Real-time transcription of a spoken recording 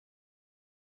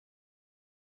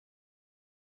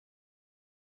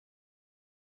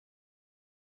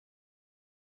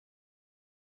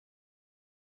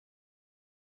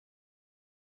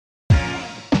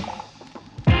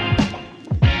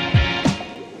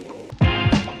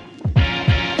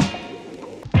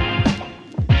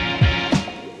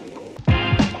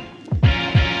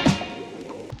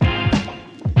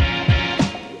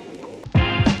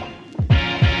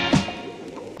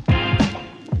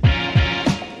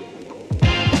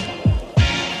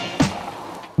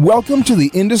Welcome to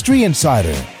the Industry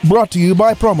Insider, brought to you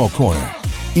by Promo Corner.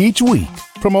 Each week,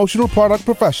 promotional product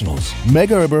professionals Meg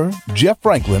Erber, Jeff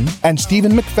Franklin, and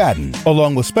Stephen McFadden,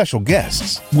 along with special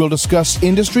guests, will discuss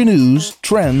industry news,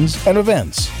 trends, and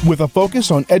events with a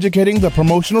focus on educating the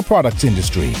promotional products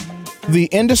industry. The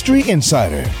Industry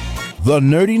Insider, the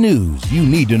nerdy news you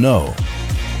need to know.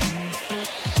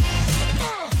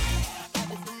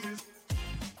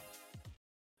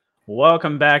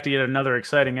 Welcome back to yet another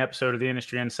exciting episode of the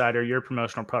Industry Insider, your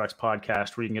promotional products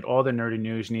podcast, where you can get all the nerdy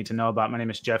news you need to know about. My name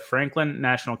is Jeff Franklin,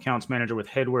 National Accounts Manager with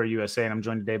Headwear USA, and I'm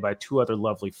joined today by two other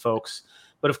lovely folks.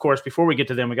 But of course, before we get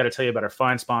to them, we got to tell you about our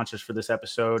fine sponsors for this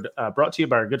episode, brought to you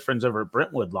by our good friends over at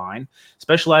Brentwood Line,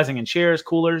 specializing in chairs,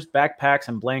 coolers, backpacks,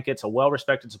 and blankets, a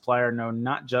well-respected supplier known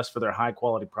not just for their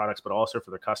high-quality products, but also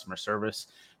for their customer service.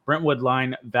 Brentwood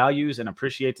Line values and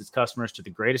appreciates its customers to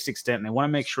the greatest extent, and they want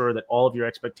to make sure that all of your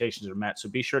expectations are met. So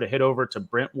be sure to head over to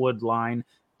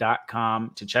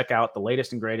brentwoodline.com to check out the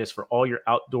latest and greatest for all your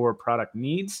outdoor product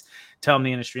needs. Tell them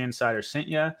the Industry Insider sent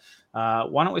you.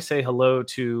 Why don't we say hello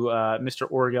to Mr.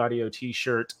 Origaudio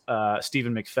t-shirt,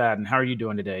 Stephen McFadden. How are you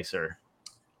doing today, sir?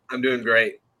 I'm doing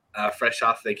great. Fresh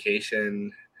off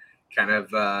vacation, kind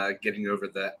of getting over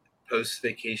the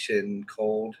post-vacation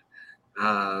cold.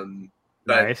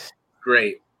 But nice.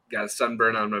 Great. Got a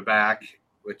sunburn on my back,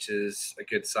 which is a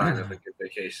good sign of a good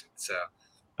vacation. So.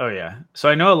 Oh yeah. So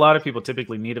I know a lot of people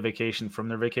typically need a vacation from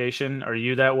their vacation. Are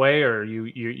you that way, or are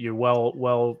you're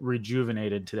well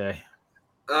rejuvenated today?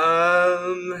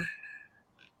 I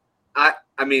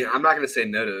mean, I'm not going to say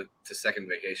no to second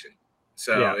vacation.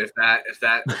 So yeah. if that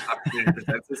opportunity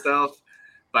presents itself,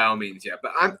 by all means, yeah.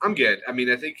 But I'm good. I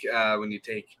mean, I think when you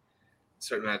take a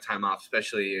certain amount of time off,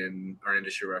 especially in our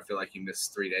industry where I feel like you miss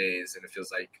 3 days and it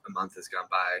feels like a month has gone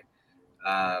by,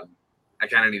 I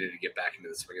kind of needed to get back into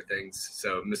the swing of things.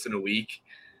 So missing a week,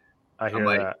 I hear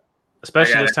that,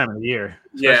 especially this time of the year.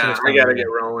 Yeah, I got to get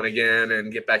rolling again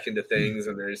and get back into things.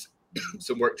 And there's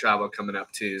some work travel coming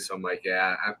up too. So I'm like,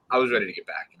 yeah, I was ready to get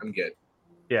back. I'm good.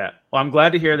 Yeah. Well, I'm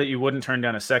glad to hear that you wouldn't turn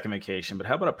down a second vacation, but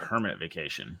how about a permanent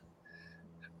vacation?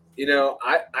 You know,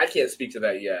 I can't speak to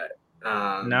that yet.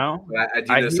 No, I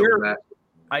do know some of that.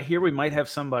 I hear we might have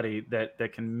somebody that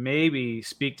can maybe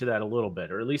speak to that a little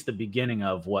bit, or at least the beginning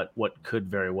of what could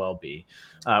very well be.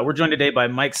 We're joined today by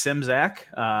Mike Szymczak,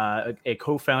 a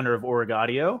co-founder of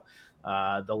Origaudio,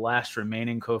 the last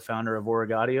remaining co-founder of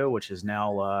Origaudio, which is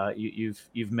now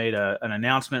you've made an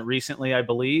announcement recently, I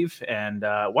believe. And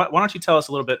why don't you tell us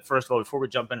a little bit, first of all, before we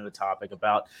jump into the topic,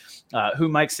 about who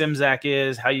Mike Szymczak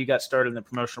is, how you got started in the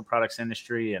promotional products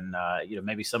industry, and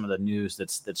maybe some of the news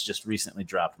that's just recently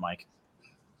dropped, Mike.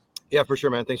 Yeah, for sure,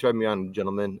 man. Thanks for having me on,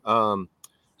 gentlemen.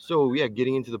 So yeah,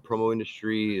 getting into the promo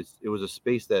industry, it was a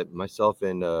space that myself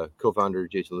and co-founder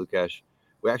Jason Lukash,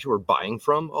 we actually were buying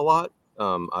from a lot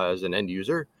as an end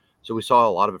user. So we saw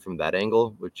a lot of it from that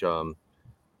angle, which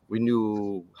we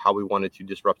knew how we wanted to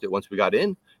disrupt it once we got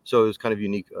in. So it was kind of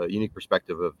unique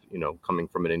perspective of, coming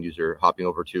from an end user, hopping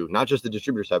over to not just the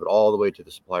distributor side, but all the way to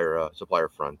the supplier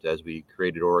front as we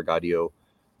created Origaudio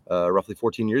roughly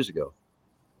 14 years ago.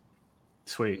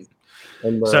 Sweet.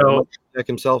 And so Jack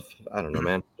himself, I don't know,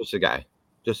 man, just a guy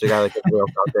like everybody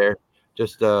else out there,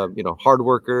 just hard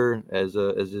worker as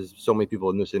is so many people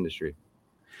in this industry.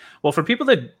 Well, for people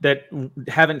that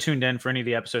haven't tuned in for any of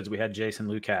the episodes we had Jason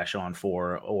Lukash on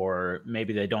for, or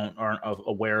maybe they aren't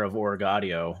aware of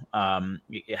Origaudio,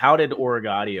 how did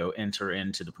Origaudio enter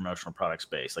into the promotional product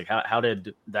space? Like how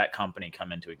did that company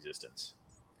come into existence?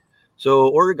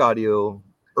 So Origaudio,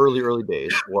 early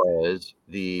days was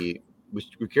we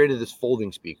created this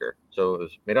folding speaker. So it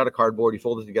was made out of cardboard. You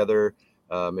fold it together.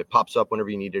 It pops up whenever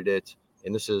you needed it.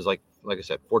 And this is like I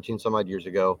said, 14 some odd years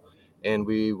ago. And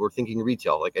we were thinking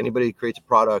retail. Like anybody who creates a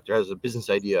product or has a business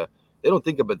idea, they don't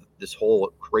think about this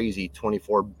whole crazy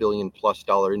 $24 billion+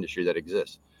 industry that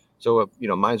exists. So,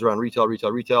 mine's around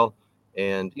retail.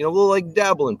 And, we'll like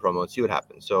dabble in promo and see what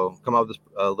happens. So come out with this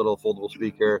little foldable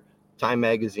speaker, Time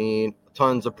Magazine,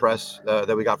 tons of press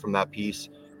that we got from that piece.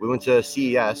 We went to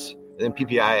CES. And then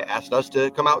PPI asked us to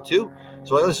come out too.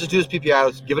 So let's just do this PPI.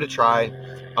 Let's give it a try.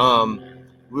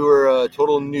 We were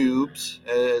total noobs,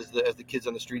 as the kids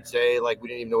on the street say. Like, we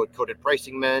didn't even know what coded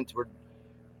pricing meant. We're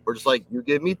just like, you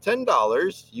give me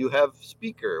 $10, you have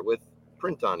speaker with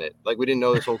print on it. Like, we didn't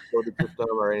know this whole coded system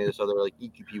or any of this other like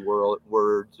EQP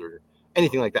words or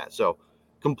anything like that. So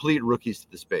complete rookies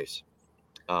to the space.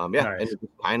 Nice. And it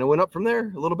kind of went up from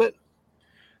there a little bit.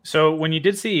 So when you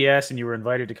did CES and you were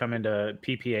invited to come into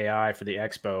PPAI for the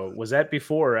expo, was that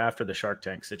before or after the Shark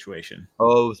Tank situation?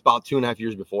 Oh, it was about 2.5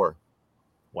 years before.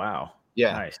 Wow.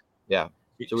 Yeah. Nice. Yeah.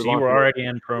 So you were already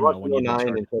in promo when you started.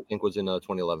 And I think was in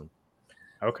 2011.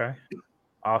 Okay.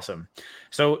 Awesome.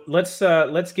 So let's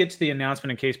get to the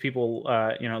announcement in case people,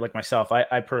 like myself,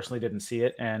 I personally didn't see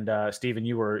it. And Stephen,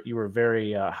 you were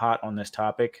very hot on this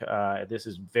topic. This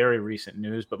is very recent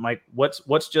news. But Mike,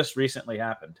 what's just recently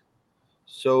happened?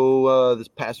 So this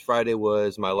past Friday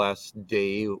was my last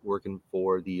day working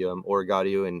for the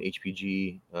Origaudio and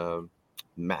HPG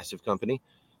massive company.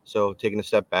 So taking a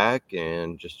step back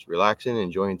and just relaxing,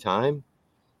 enjoying time.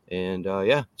 And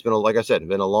it's been, like I said,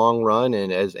 been a long run.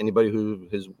 And as anybody who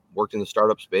has worked in the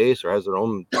startup space or has their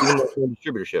own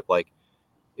distributorship, like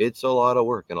it's a lot of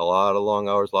work and a lot of long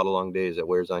hours, a lot of long days that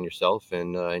wears on yourself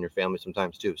and your family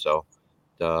sometimes too. So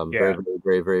very,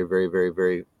 very, very, very, very,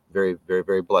 very, very, very,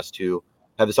 very blessed to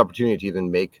have this opportunity to even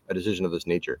make a decision of this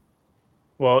nature.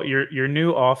 Well, your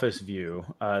new office view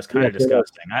is kind of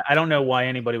disgusting. I don't know why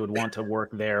anybody would want to work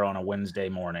there on a Wednesday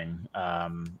morning. I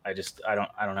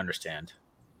don't understand.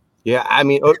 Yeah, I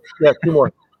mean, two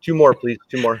more, please,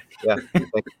 2 more. Yeah,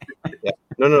 yeah.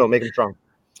 No, make them strong.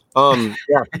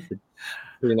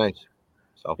 Pretty nice.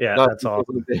 So that's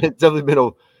awesome. It's definitely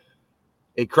been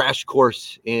a crash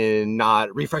course in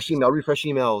not refresh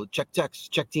email, check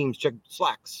text, check Teams, check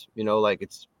Slacks. Like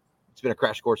it's been a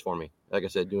crash course for me. Like I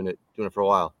said, doing it for a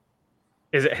while.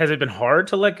 Has it been hard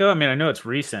to let go? I mean, I know it's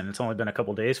recent. It's only been a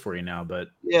couple days for you now, but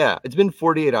yeah, it's been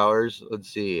 48 hours. Let's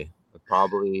see. I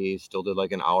probably still did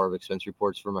like an hour of expense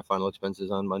reports for my final expenses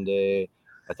on Monday.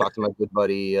 I talked to my good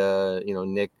buddy,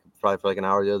 Nick, probably for like an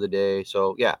hour the other day.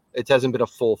 So yeah, it hasn't been a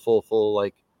full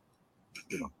like,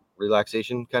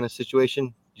 relaxation kind of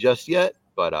situation just yet,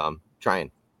 but trying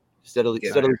steadily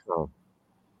trying.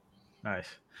 Nice.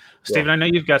 Stephen, I know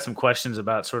you've got some questions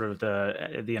about sort of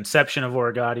the inception of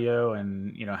Origaudio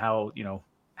and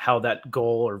how that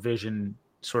goal or vision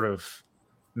sort of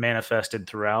manifested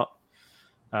throughout.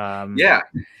 I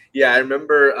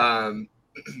remember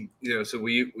so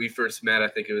we first met, I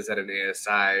think it was at an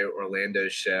ASI Orlando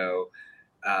show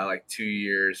like 2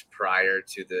 years prior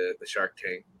to the Shark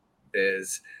Tank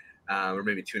biz, or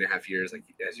maybe 2.5 years, like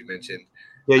as you mentioned.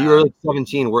 Yeah, you were like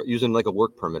 17, using like a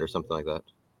work permit or something like that.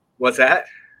 What's that?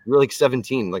 You were like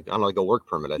 17, like on like a work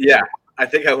permit. I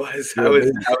think I was. I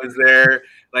was there,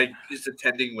 like just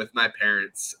attending with my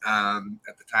parents. At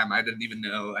the time, I didn't even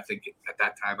know. I think at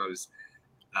that time I was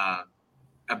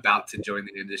about to join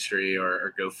the industry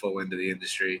or go full into the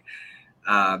industry.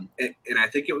 And I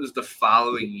think it was the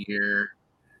following year.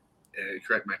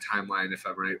 Correct my timeline if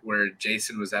I'm right. Where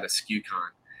Jason was at a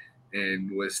SKUCon and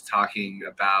was talking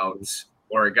about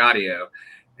Origaudio.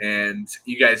 And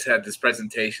you guys had this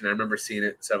presentation. I remember seeing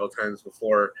it several times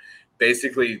before,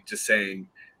 basically just saying,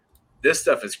 this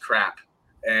stuff is crap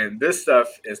and this stuff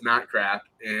is not crap.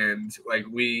 And like,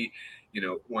 we,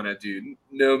 want to do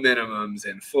no minimums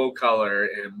and full color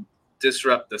and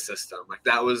disrupt the system. Like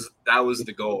that was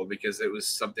the goal, because it was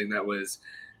something that was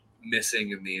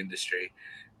missing in the industry.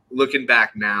 Looking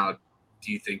back now,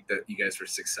 do you think that you guys were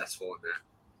successful in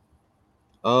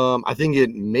that? I think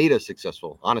it made us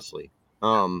successful, honestly.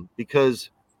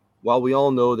 Because while we all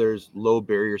know there's low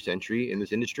barriers to entry in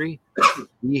this industry,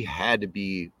 we had to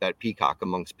be that peacock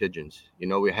amongst pigeons.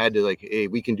 We had to like, hey,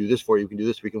 we can do this for you. We can do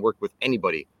this. We can work with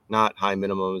anybody, not high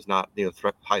minimums, not,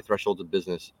 high thresholds of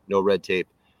business, no red tape.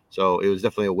 So it was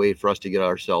definitely a way for us to get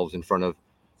ourselves in front of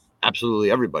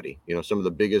absolutely everybody, some of the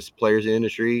biggest players in the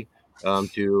industry,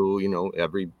 to,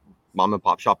 every mom and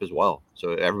pop shop as well.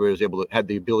 So everybody was had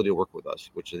the ability to work with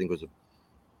us, which I think was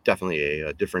definitely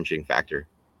a differentiating factor,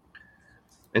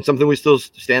 and something we still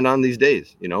stand on these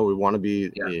days. We want to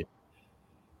be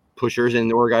pushers,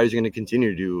 and Origaudio is going to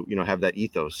continue to have that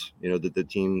ethos. The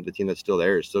team that's still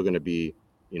there is still going to be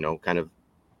kind of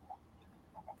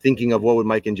thinking of what would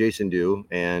Mike and Jason do,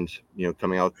 and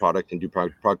coming out with product and do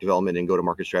product development and go to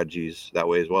market strategies that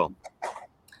way as well.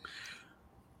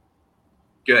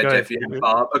 Good, Jeff. You have a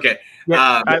follow up? Okay.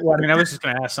 Yeah, I was just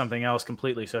going to ask something else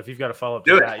completely. So if you've got a follow up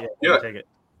to that, take it.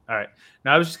 All right.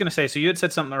 Now I was just going to say, so you had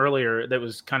said something earlier that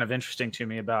was kind of interesting to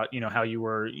me about, how you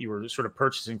were sort of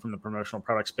purchasing from the promotional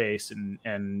product space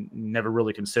and never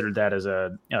really considered that as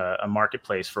a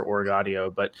marketplace for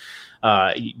Origaudio. But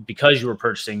because you were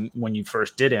purchasing when you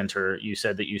first did enter, you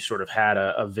said that you sort of had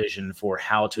a vision for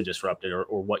how to disrupt it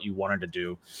or what you wanted to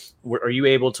do. Are you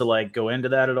able to like go into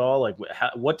that at all? Like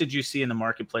what did you see in the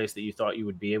marketplace that you thought you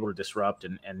would be able to disrupt,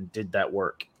 and did that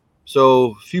work?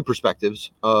 So a few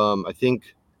perspectives. I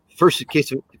think First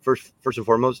and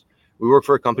foremost, we work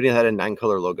for a company that had a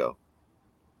 9-color logo.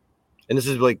 And this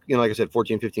is like, like I said,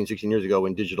 14, 15, 16 years ago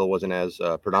when digital wasn't as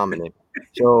predominant.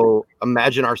 So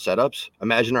imagine our setups,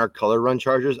 imagine our color run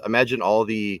chargers, imagine all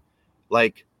the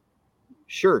like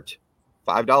shirt,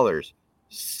 $5.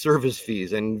 Service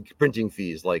fees and printing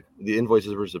fees, like the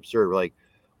invoices were absurd. We're like,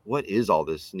 what is all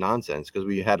this nonsense? Because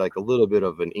we had like a little bit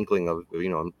of an inkling of,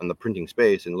 on the printing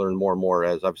space, and learned more and more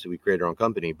as obviously we created our own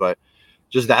company. But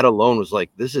just that alone was like,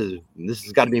 this has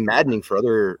got to be maddening for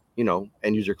other,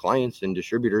 end user clients and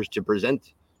distributors to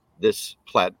present this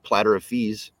platter of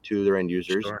fees to their end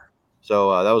users. Sure.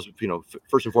 So that was,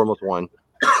 first and foremost one.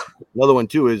 Another one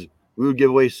too is we would give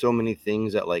away so many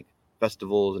things at like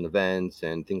festivals and events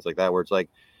and things like that, where it's like,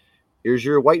 here's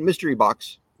your white mystery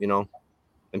box, and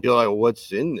people are like,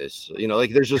 what's in this?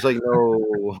 Like there's just like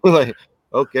no, like,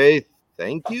 okay,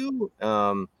 thank you.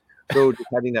 So just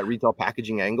having that retail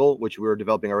packaging angle, which we were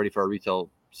developing already for our retail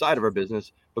side of our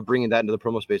business, but bringing that into the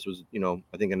promo space was,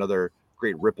 I think another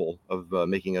great ripple of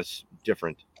making us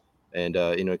different. And,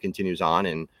 it continues on.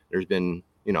 And there's been,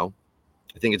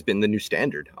 I think it's been the new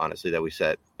standard, honestly, that we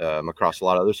set across a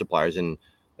lot of other suppliers. And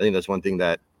I think that's one thing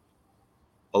that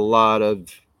a lot of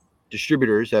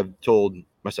distributors have told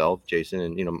myself, Jason,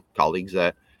 and, colleagues,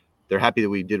 that they're happy that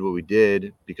we did what we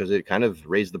did, because it kind of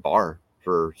raised the bar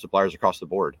for suppliers across the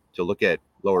board to look at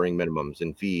lowering minimums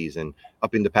and fees and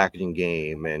upping the packaging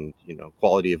game and,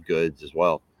 quality of goods as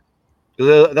well.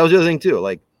 Because that was the other thing too.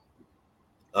 Like,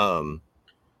 are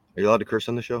you allowed to curse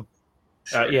on the show?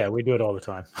 Yeah, we do it all the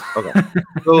time. Okay.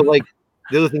 So like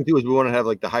the other thing too is we want to have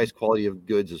like the highest quality of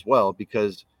goods as well,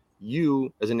 because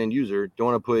you as an end user don't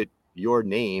want to put your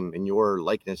name and your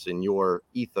likeness and your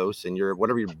ethos and your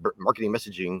whatever your marketing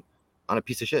messaging on a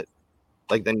piece of shit.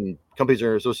 Like then companies are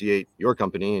going to associate your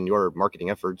company and your marketing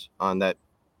efforts on that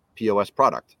POS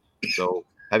product. So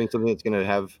having something that's going to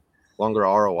have longer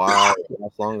ROI,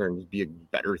 last longer, and be a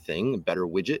better thing, a better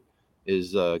widget,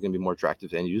 is going to be more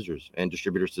attractive to end users and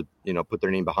distributors to, put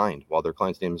their name behind while their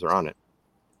clients' names are on it.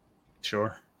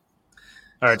 Sure.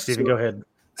 All right, Steven, go ahead.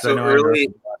 So no,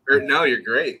 you're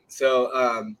great.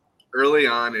 So early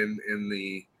on in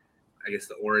the, I guess,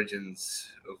 the origins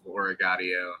of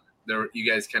Origaudio,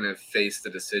 you guys kind of faced the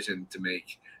decision to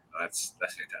make. That's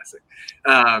fantastic.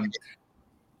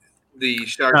 The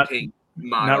Shark Tank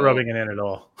model. Not rubbing it in at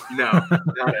all. No,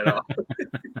 not at all.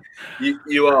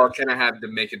 You all kind of had to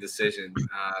make a decision.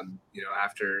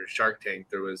 After Shark Tank,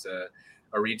 there was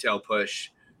a retail push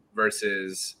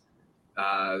versus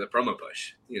the promo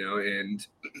push. And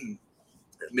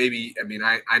maybe,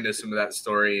 I know some of that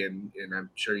story, and I'm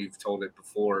sure you've told it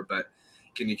before, but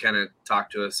can you kind of talk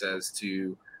to us as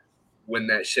to when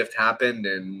that shift happened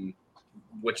and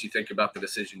what you think about the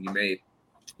decision you made?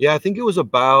 Yeah, I think it was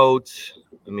about,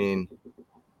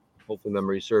 hopefully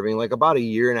memory serving, like about a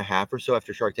year and a half or so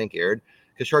after Shark Tank aired,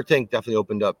 because Shark Tank definitely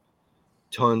opened up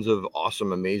tons of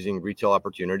awesome, amazing retail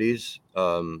opportunities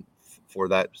for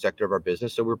that sector of our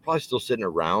business. So we're probably still sitting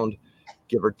around,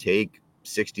 give or take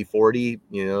 60-40,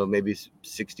 maybe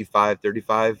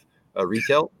 65-35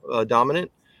 retail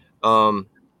dominant.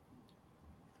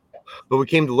 But we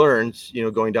came to learn,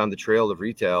 going down the trail of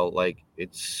retail, like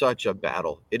it's such a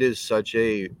battle. It is such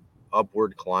a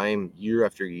upward climb year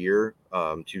after year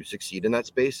to succeed in that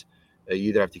space. You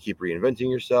either have to keep reinventing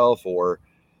yourself, or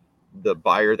the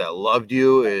buyer that loved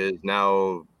you is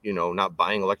now, not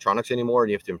buying electronics anymore,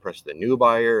 and you have to impress the new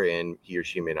buyer, and he or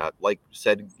she may not like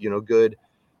said, good.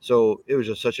 So it was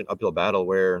just such an uphill battle,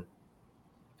 where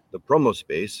the promo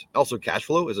space, also cash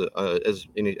flow is as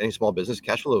in any small business,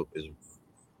 cash flow is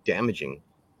damaging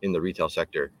in the retail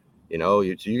sector. So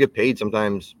you get paid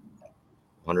sometimes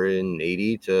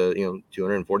 180 to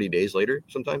 240 days later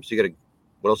sometimes. So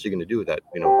what else are you going to do with that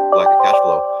lack of cash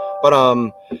flow? But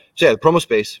so yeah, the promo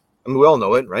space, we all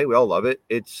know it, right? We all love it.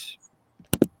 It's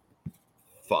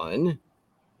fun,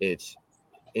 it's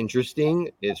interesting,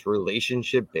 it's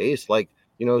relationship based. Like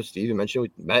Steve, you mentioned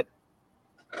we met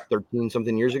 13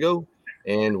 something years ago,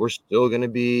 and we're still going to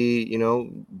be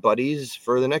buddies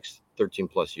for the next 13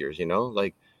 plus years.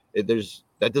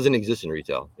 That doesn't exist in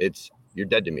retail. It's you're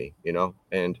dead to me,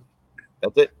 and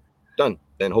that's it, done.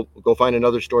 Then go find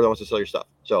another store that wants to sell your stuff.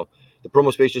 So the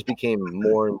promo space just became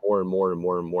more and more and more and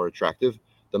more and more attractive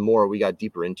the more we got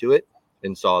deeper into it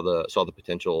and saw the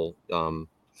potential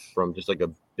from just like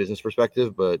a business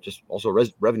perspective, but just also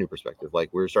revenue perspective. Like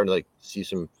we're starting to like see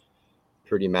some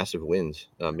pretty massive wins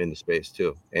in the space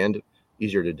too, and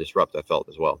easier to disrupt, I felt,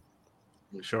 as well.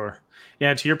 Sure.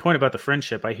 Yeah. To your point about the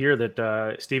friendship, I hear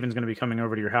that Steven's going to be coming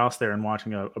over to your house there and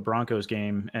watching a Broncos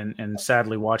game, and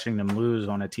sadly watching them lose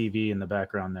on a TV in the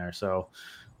background there. So,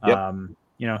 yep.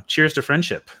 Cheers to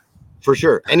friendship. For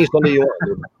sure. Any Sunday you want,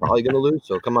 they're probably going to lose.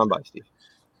 So come on by, Steve.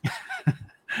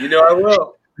 I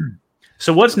will.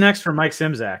 So what's next for Mike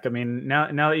Szymczak? I mean, now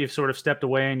that you've sort of stepped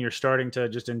away and you're starting to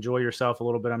just enjoy yourself a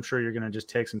little bit, I'm sure you're going to just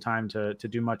take some time to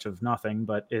do much of nothing.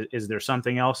 But is there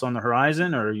something else on the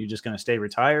horizon, or are you just going to stay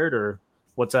retired, or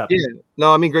what's up? Yeah,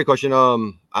 no, I mean, great question. I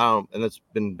don't, and that's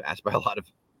been asked by a lot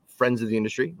of friends of the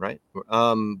industry, right?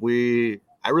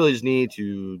 I really just need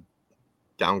to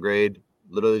downgrade,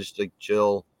 literally just like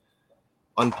chill,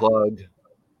 unplug,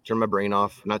 turn my brain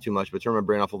off, not too much, but turn my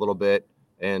brain off a little bit.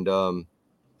 And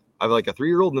I have like a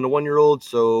 3-year-old and a 1-year-old.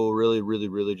 So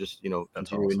really just,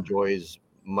 continue to enjoy as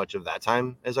much of that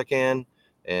time as I can.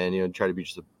 And, try to be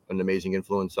just an amazing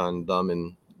influence on them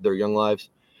and their young lives.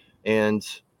 And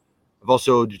I've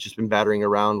also just been battering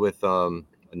around with a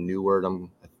new word I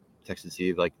texted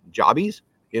Steve, like jobbies,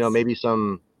 maybe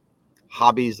some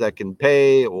hobbies that can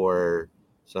pay or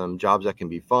some jobs that can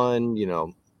be fun,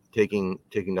 taking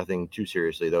nothing too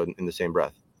seriously though in the same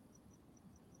breath.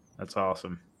 That's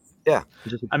awesome. Yeah.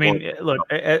 I mean, look,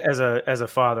 as a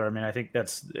father, I mean, I think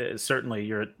that's certainly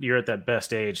you're at that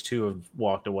best age to have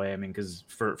walked away. I mean, because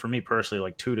for me personally,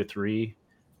 like 2 to 3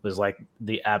 was like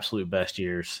the absolute best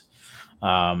years.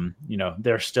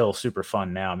 They're still super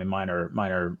fun now. I mean, mine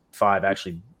are 5.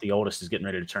 Actually, the oldest is getting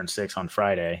ready to turn 6 on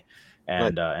Friday,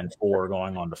 and 4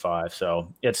 going on to 5.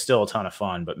 So it's still a ton of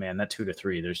fun. But man, that 2 to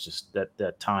 3, there's just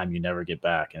that time you never get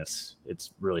back, and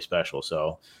it's really special.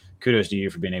 So kudos to you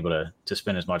for being able to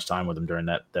spend as much time with them during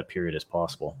that period as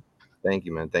possible. Thank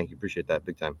you, man. Thank you. Appreciate that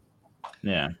big time.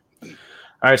 Yeah. All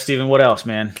right, Steven, what else,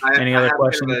 man? Any other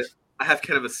questions? I have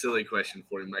kind of a silly question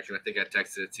for you, Mike, and I think I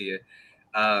texted it to you.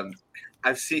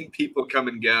 I've seen people come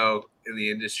and go in the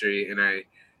industry, and I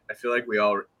feel like we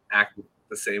all act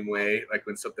the same way, like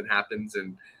when something happens.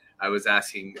 And I was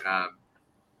asking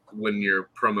when your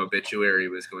promo obituary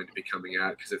was going to be coming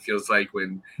out, because it feels like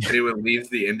when anyone leaves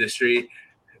the industry,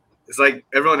 it's like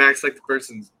everyone acts like the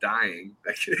person's dying.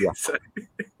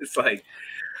 It's like,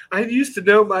 I used to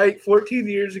know Mike 14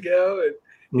 years ago,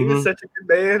 and he was such a good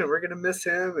man, and we're going to miss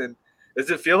him. And does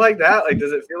it feel like that? Like,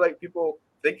 does it feel like people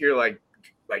think you're like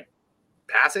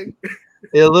passing?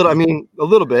 Yeah, a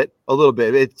little bit.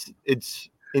 It's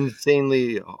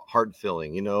insanely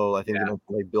heart-filling. I think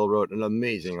like Bill wrote an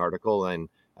amazing article, and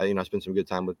I spent some good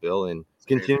time with Bill, and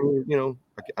continue.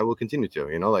 I will continue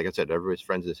to. Like I said, everybody's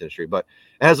friends in this industry, but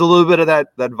it has a little bit of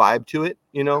that vibe to it.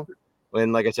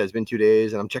 When, like I said, it's been 2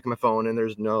 days, and I'm checking my phone, and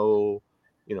there's no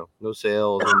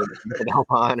sales or nothing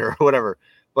on or whatever.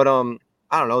 But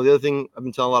I don't know. The other thing I've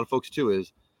been telling a lot of folks too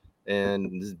is,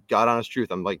 and this is God honest truth,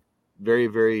 I'm like very,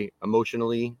 very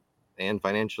emotionally and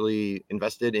financially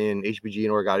invested in HBG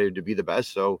and Origaudio to be the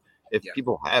best. So if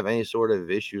people have any sort of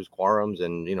issues, quorums,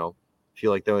 and feel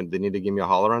like they need to give me a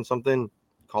holler on something,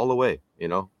 call away.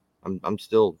 I'm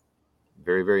still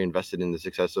very, very invested in the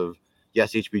success of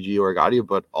HBG Origaudio,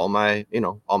 but all my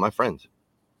friends.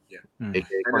 Yeah, I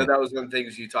know that was one of the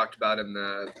things you talked about in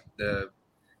the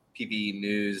PBE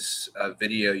News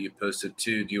video you posted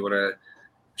too. Do you want to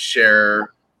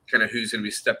share kind of who's going to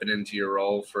be stepping into your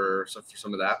role for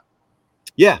some of that?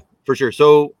 Yeah, for sure.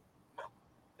 So,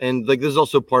 and like, this is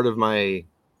also part of my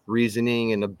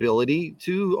reasoning and ability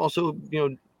to also,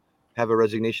 have a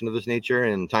resignation of this nature,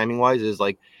 and timing wise is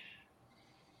like,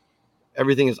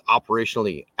 everything is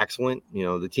operationally excellent.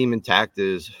 The team intact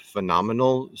is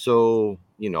phenomenal. So,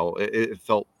 it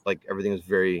felt like everything was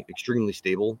very extremely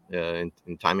stable, and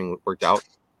timing worked out.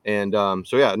 And I'm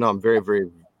very,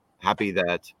 very happy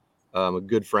that a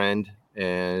good friend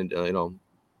and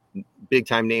big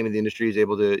time name in the industry is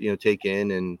able to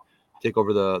take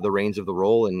over the reins of the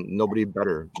role, and nobody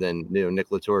better than Nick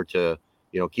Latour to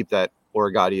keep that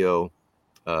Origaudio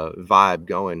vibe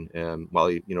going while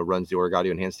he runs the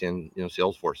Origaudio and handstand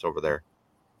sales force over there.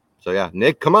 So yeah,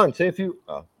 Nick, come on, say a few.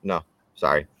 Oh no,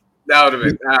 sorry, that would have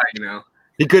been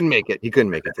he couldn't make it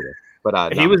today,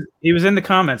 but he was in the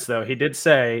comments though. He did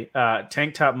say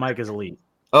tank top Mike is elite.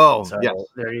 Oh, so yes.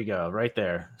 There you go, right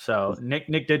there. So Nick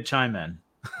did chime in.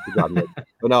 Good job, Nick.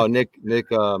 But no, Nick,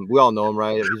 we all know him,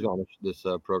 right? He's been on this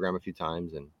program a few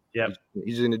times, and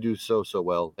he's going to do so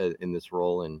well in this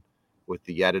role and with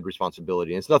the added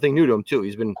responsibility. And it's nothing new to him too.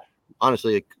 He's been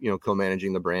honestly,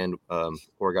 co-managing the brand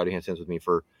Origaudio handstands with me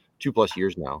for 2+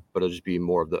 years now. But it'll just be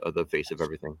more of the face of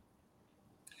everything.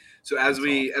 So as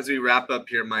we wrap up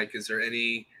here, Mike, is there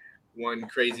any one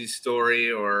crazy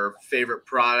story or favorite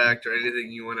product or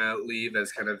anything you want to leave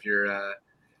as kind of your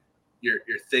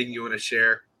thing you want to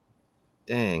share?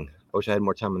 Dang, I wish I had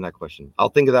more time on that question. I'll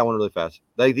think of that one really fast.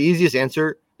 Like, the easiest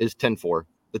answer is 10-4.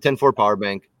 The 10-4 power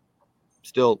bank.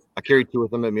 Still, I carry 2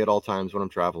 of them at me at all times when I'm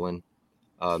traveling.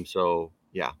 So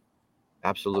yeah,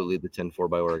 absolutely the 10-4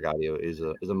 by Origaudio is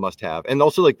a must-have. And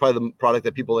also, like, probably the product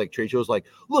that people like trade shows like,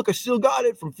 look, I still got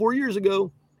it from 4 years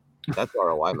ago. That's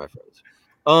ROI, my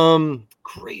friends.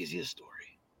 Craziest story.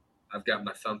 I've got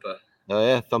my thumper. Oh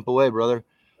yeah, thump away, brother.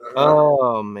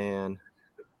 Oh man.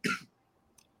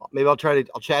 Maybe I'll chat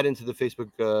into the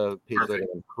Facebook page later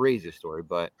on craziest story,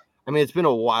 but I mean, it's been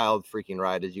a wild freaking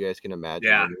ride, as you guys can imagine.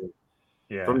 Yeah. I mean,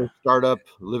 Yeah. From the startup,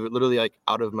 literally like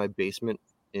out of my basement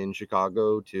in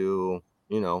Chicago to,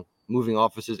 moving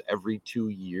offices every 2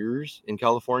 years in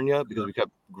California because we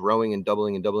kept growing and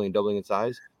doubling in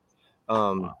size.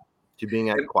 To being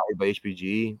acquired by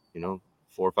HPG, 4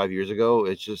 or 5 years ago,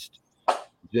 it's just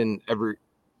been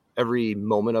every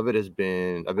moment of it I've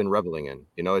been reveling in.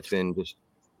 It's been just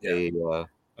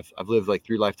I've lived like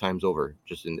 3 lifetimes over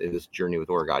just in this journey with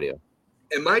Origaudio.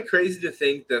 Am I crazy to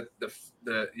think that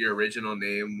your original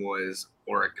name was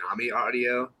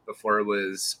Origaudio before it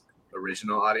was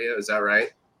Original Audio? Is that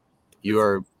right? You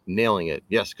are nailing it.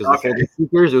 Yes, because the folding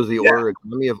speakers, it was the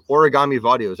Origami of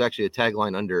Audio. It was actually a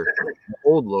tagline under the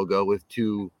old logo with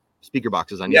 2 speaker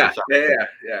boxes on either side.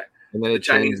 Yeah. And then the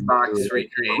Chinese box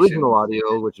recreation. Original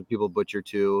Audio, which people butcher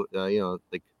to,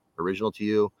 like original to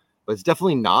you, but it's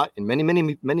definitely not. And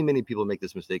many people make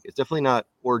this mistake. It's definitely not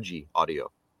Orgy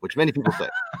Audio, which many people say.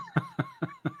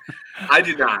 I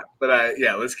do not, but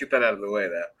let's get that out of the way.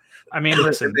 That I mean,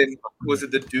 listen. Then, was it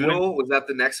the Doodle? Was that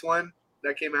the next one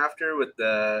that came after with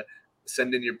the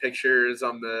send in your pictures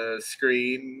on the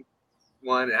screen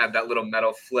one? It had that little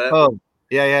metal flip. Oh,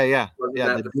 yeah.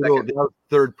 The Doodle, the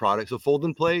third product. So Fold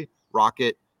and Play,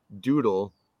 Rocket,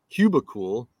 Doodle,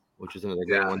 Cubicool, which is another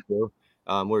great one too.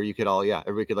 Where you could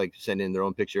everybody could like send in their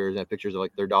own pictures and pictures of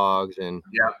like their dogs. And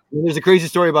there's a crazy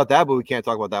story about that, but we can't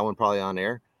talk about that one probably on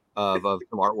air of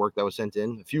some artwork that was sent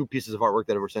in, a few pieces of artwork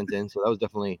that were sent in. So that was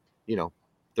definitely,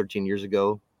 13 years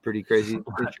ago. Pretty crazy.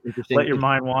 Interesting. Let your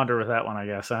mind wander with that one, I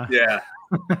guess, huh? Yeah.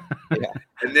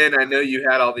 And then I know you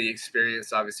had all the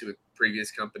experience, obviously, with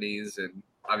previous companies and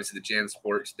obviously the Jan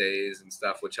Sports days and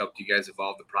stuff, which helped you guys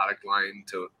evolve the product line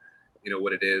to,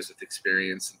 what it is with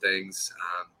experience and things.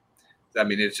 I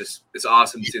mean, it's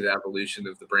awesome to see the evolution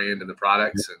of the brand and the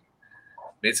products and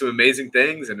made some amazing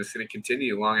things. And it's going to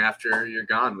continue long after you're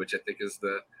gone, which I think is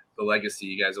the legacy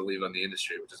you guys will leave on the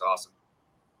industry, which is awesome.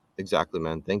 Exactly,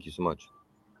 man. Thank you so much.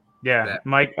 Yeah,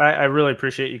 Mike, I really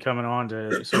appreciate you coming on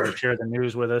to sort of share the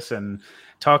news with us and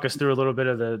talk us through a little bit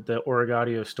of the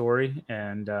Origaudio story.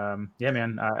 And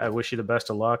man, I wish you the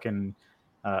best of luck, and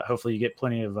hopefully you get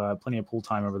plenty of pool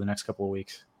time over the next couple of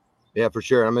weeks. Yeah, for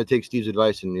sure. I'm going to take Steve's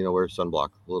advice and wear sunblock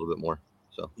a little bit more.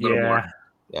 So more.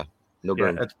 Yeah, no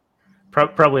burn. That's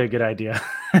probably a good idea.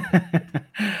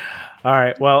 All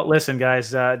right. Well, listen, guys,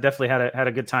 definitely had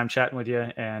a good time chatting with you,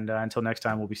 and until next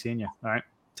time, we'll be seeing you. All right.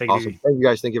 Take it easy. Thank you,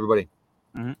 guys. Thank you, everybody.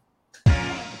 Mm-hmm.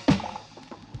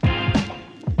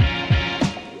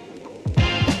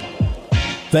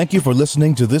 Thank you for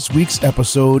listening to this week's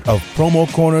episode of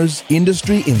Promo Corner's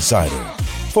Industry Insider.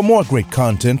 For more great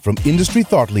content from industry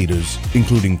thought leaders,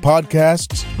 including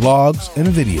podcasts, blogs, and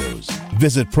videos,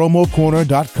 visit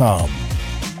promocorner.com.